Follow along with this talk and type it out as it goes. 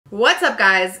What's up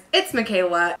guys, it's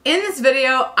Michaela. In this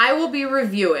video, I will be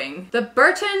reviewing the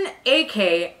Burton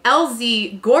AK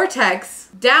LZ GORE-TEX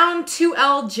Down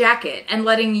 2L jacket and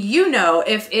letting you know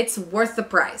if it's worth the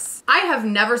price. I have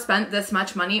never spent this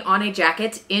much money on a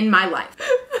jacket in my life.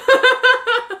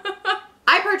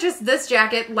 I purchased this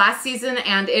jacket last season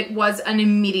and it was an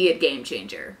immediate game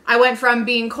changer. I went from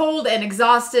being cold and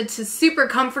exhausted to super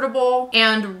comfortable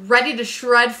and ready to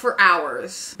shred for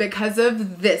hours because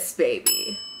of this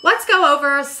baby. Let's go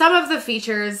over some of the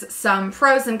features, some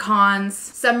pros and cons,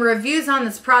 some reviews on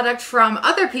this product from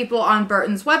other people on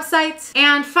Burton's website,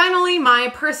 and finally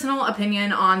my personal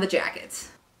opinion on the jacket.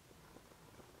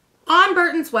 On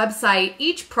Burton's website,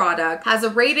 each product has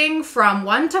a rating from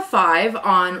 1 to 5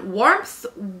 on warmth,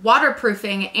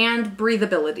 waterproofing, and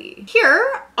breathability.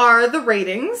 Here are the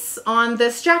ratings on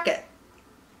this jacket.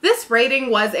 This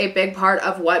rating was a big part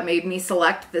of what made me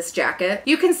select this jacket.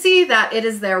 You can see that it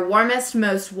is their warmest,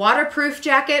 most waterproof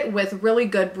jacket with really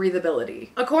good breathability.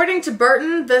 According to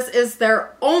Burton, this is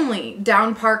their only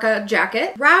down parka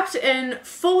jacket, wrapped in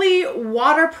fully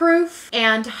waterproof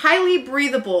and highly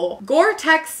breathable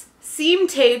GORE-TEX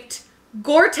seam-taped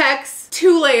GORE-TEX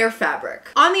 2-layer fabric.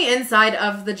 On the inside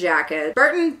of the jacket,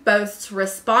 Burton boasts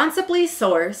responsibly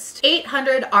sourced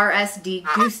 800 RSD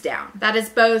goose down that is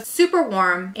both super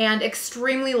warm and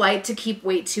extremely light to keep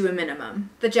weight to a minimum.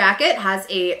 The jacket has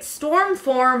a storm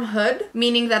form hood,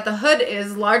 meaning that the hood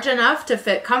is large enough to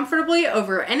fit comfortably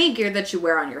over any gear that you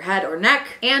wear on your head or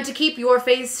neck and to keep your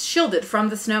face shielded from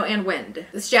the snow and wind.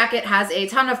 This jacket has a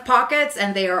ton of pockets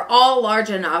and they are all large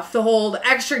enough to hold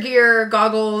extra gear,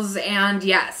 goggles, and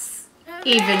yes,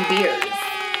 even beers.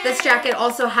 This jacket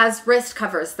also has wrist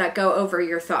covers that go over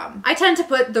your thumb. I tend to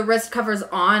put the wrist covers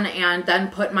on and then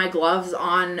put my gloves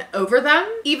on over them.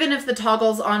 Even if the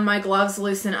toggles on my gloves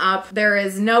loosen up, there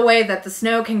is no way that the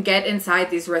snow can get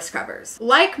inside these wrist covers.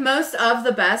 Like most of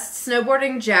the best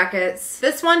snowboarding jackets,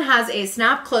 this one has a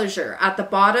snap closure at the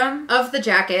bottom of the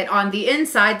jacket on the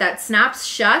inside that snaps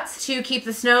shut to keep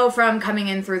the snow from coming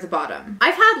in through the bottom.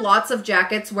 I've had lots of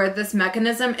jackets where this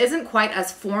mechanism isn't quite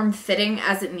as form-fitting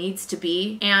as it needs to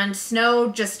be, and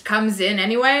snow just comes in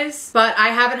anyways, but I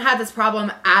haven't had this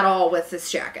problem at all with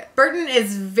this jacket. Burton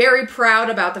is very proud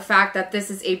about the fact that this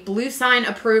is a Blue Sign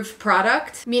approved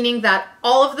product, meaning that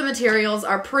all of the materials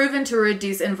are proven to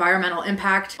reduce environmental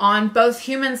impact on both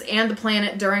humans and the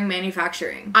planet during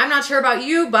manufacturing. I'm not sure about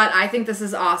you, but I think this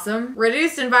is awesome.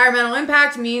 Reduced environmental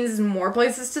impact means more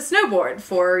places to snowboard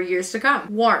for years to come.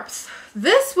 Warmth.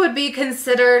 This would be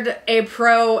considered a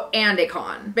pro and a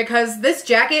con because this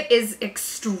jacket is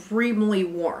extremely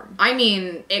warm. I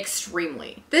mean,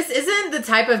 extremely. This isn't the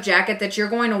type of jacket that you're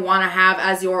going to want to have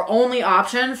as your only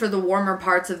option for the warmer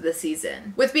parts of the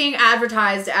season. With being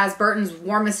advertised as Burton's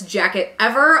warmest jacket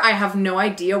ever, I have no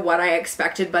idea what I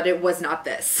expected, but it was not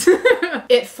this.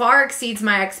 It far exceeds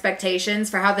my expectations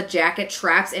for how the jacket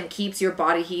traps and keeps your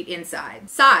body heat inside.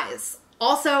 Size.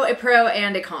 Also a pro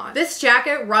and a con. This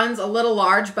jacket runs a little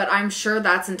large, but I'm sure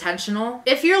that's intentional.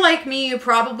 If you're like me, you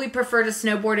probably prefer to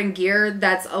snowboard in gear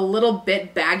that's a little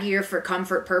bit baggier for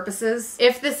comfort purposes.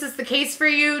 If this is the case for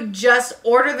you, just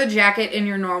order the jacket in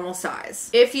your normal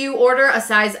size. If you order a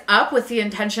size up with the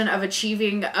intention of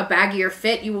achieving a baggier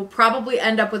fit, you will probably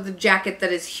end up with a jacket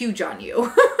that is huge on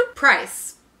you.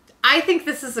 Price. I think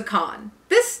this is a con.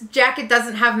 This jacket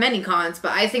doesn't have many cons,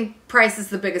 but I think price is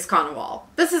the biggest con of all.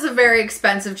 This is a very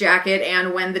expensive jacket,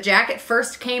 and when the jacket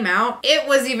first came out, it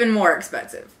was even more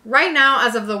expensive. Right now,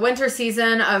 as of the winter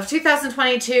season of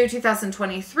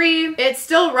 2022-2023, it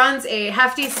still runs a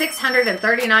hefty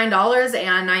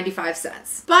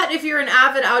 $639.95. But if you're an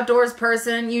avid outdoors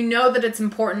person, you know that it's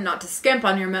important not to skimp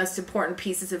on your most important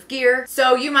pieces of gear,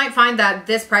 so you might find that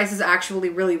this price is actually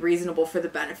really reasonable for the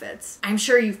benefits. I'm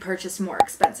sure you've purchased more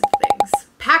expensive things.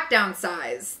 Pack down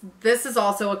size. This is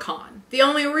also a con. The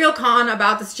only real con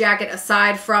about this jacket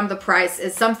aside from the price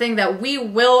is something that we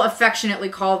will affectionately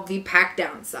call the pack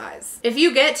down size. If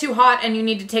you get too hot and you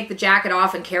need to take the jacket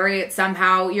off and carry it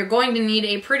somehow, you're going to need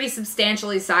a pretty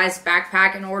substantially sized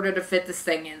backpack in order to fit this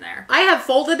thing in there. I have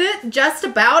folded it just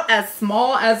about as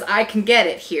small as I can get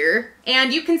it here,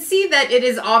 and you can see that it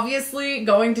is obviously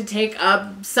going to take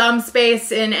up some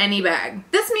space in any bag.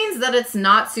 This means that it's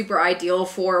not super ideal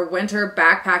for winter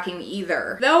backpacking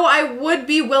either, though I would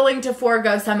be willing to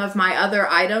forego some of my other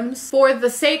items for the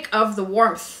sake of the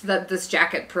warmth that this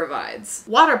jacket provides.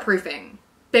 Waterproofing.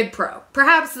 Big pro.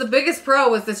 Perhaps the biggest pro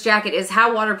with this jacket is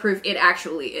how waterproof it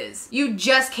actually is. You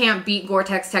just can't beat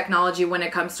GORE-TEX technology when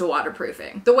it comes to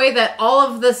waterproofing. The way that all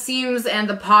of the seams and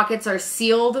the pockets are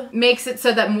sealed makes it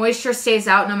so that moisture stays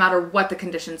out no matter what the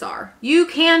conditions are. You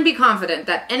can be confident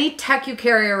that any tech you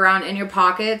carry around in your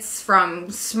pockets, from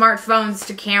smartphones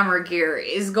to camera gear,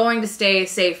 is going to stay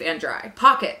safe and dry.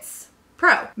 Pockets.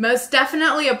 Pro. Most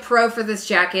definitely a pro for this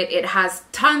jacket. It has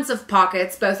tons of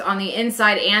pockets, both on the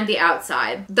inside and the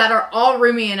outside, that are all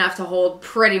roomy enough to hold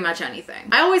pretty much anything.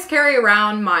 I always carry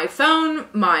around my phone,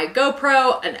 my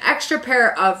GoPro, an extra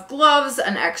pair of gloves,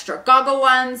 an extra goggle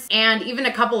lens, and even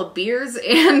a couple of beers,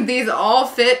 and these all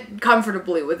fit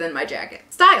comfortably within my jacket.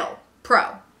 Style.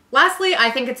 Pro. Lastly,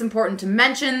 I think it's important to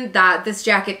mention that this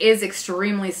jacket is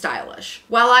extremely stylish.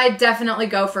 While I definitely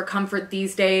go for comfort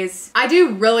these days, I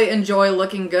do really enjoy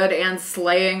looking good and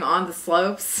slaying on the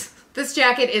slopes. This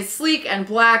jacket is sleek and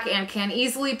black and can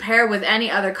easily pair with any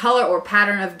other color or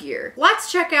pattern of gear. Let's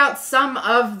check out some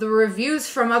of the reviews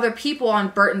from other people on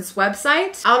Burton's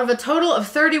website. Out of a total of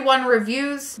 31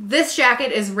 reviews, this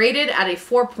jacket is rated at a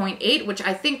 4.8, which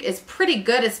I think is pretty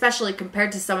good, especially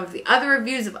compared to some of the other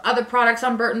reviews of other products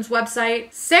on Burton's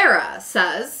website. Sarah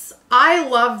says, I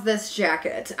love this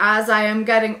jacket. As I am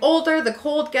getting older, the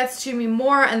cold gets to me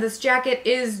more, and this jacket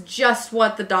is just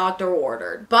what the doctor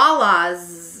ordered.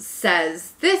 Balaz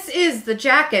says, this is the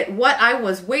jacket what I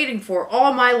was waiting for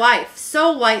all my life. So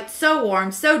light, so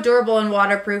warm, so durable and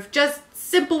waterproof, just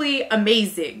simply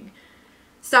amazing.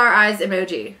 Star eyes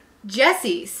emoji.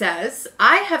 Jessie says,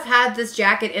 I have had this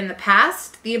jacket in the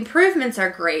past. The improvements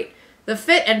are great. The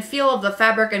fit and feel of the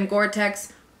fabric and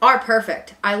GORE-TEX are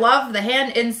perfect. I love the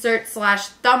hand insert /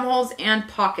 thumb holes and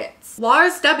pockets.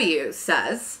 Lars W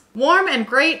says, warm and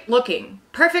great looking.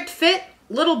 Perfect fit,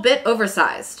 little bit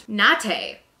oversized.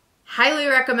 Nate highly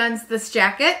recommends this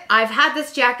jacket. I've had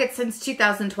this jacket since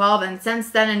 2012 and since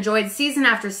then enjoyed season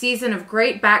after season of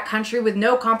great backcountry with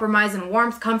no compromise in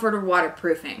warmth, comfort, or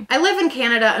waterproofing. I live in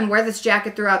Canada and wear this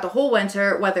jacket throughout the whole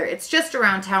winter, whether it's just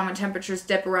around town when temperatures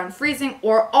dip around freezing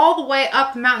or all the way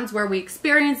up mountains where we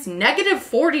experience negative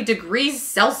 40 degrees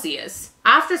Celsius.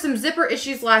 After some zipper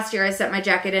issues last year, I sent my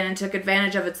jacket in and took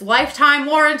advantage of its lifetime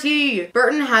warranty.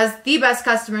 Burton has the best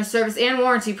customer service and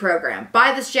warranty program.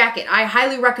 Buy this jacket. I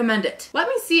highly recommend it. Let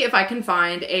me see if I can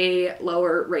find a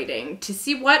lower rating to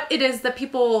see what it is that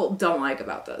people don't like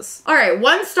about this. All right,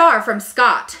 1 star from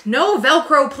Scott. No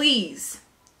Velcro, please.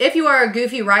 If you are a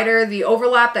goofy rider, the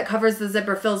overlap that covers the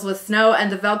zipper fills with snow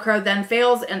and the Velcro then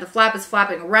fails and the flap is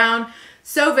flapping around.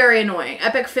 So very annoying.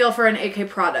 Epic fail for an AK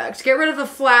product. Get rid of the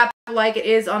flap like it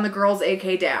is on the girl's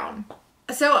AK down.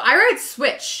 So I ride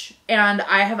Switch, and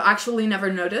I have actually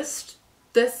never noticed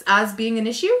this as being an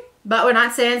issue. But we're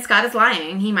not saying Scott is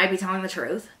lying. He might be telling the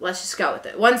truth. Let's just go with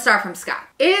it. 1 star from Scott.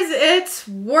 Is it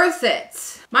worth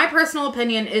it? My personal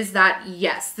opinion is that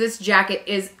yes, this jacket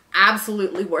is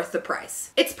absolutely worth the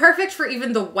price. It's perfect for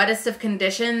even the wettest of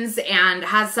conditions and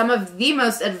has some of the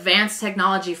most advanced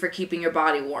technology for keeping your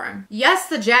body warm. Yes,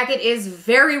 the jacket is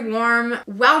very warm.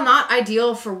 While not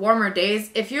ideal for warmer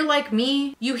days, if you're like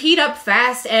me, you heat up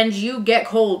fast and you get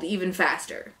cold even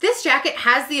faster. This jacket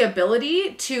has the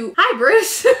ability to... Hi,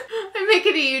 Bruce. I'm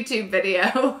making a YouTube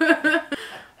video.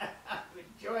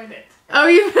 Enjoying it. Oh,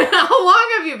 how long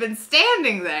have you been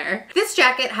standing there? This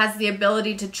jacket has the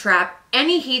ability to trap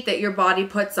any heat that your body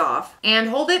puts off and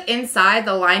hold it inside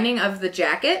the lining of the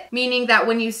jacket, meaning that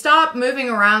when you stop moving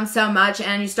around so much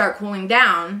and you start cooling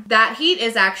down, that heat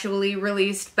is actually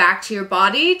released back to your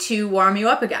body to warm you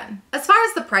up again. As far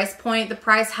as the price point, the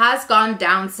price has gone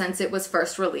down since it was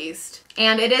first released,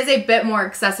 and it is a bit more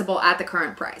accessible at the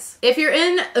current price. If you're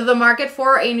in the market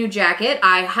for a new jacket,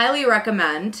 I highly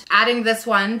recommend adding this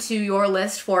one to your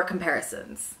list for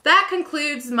comparisons. That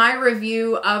concludes my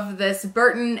review of this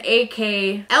Burton AK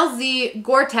LZ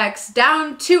GORE-TEX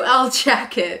down 2L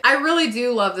jacket. I really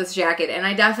do love this jacket, and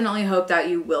I definitely hope that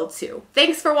you will too.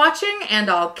 Thanks for watching, and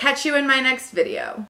I'll catch you in my next video.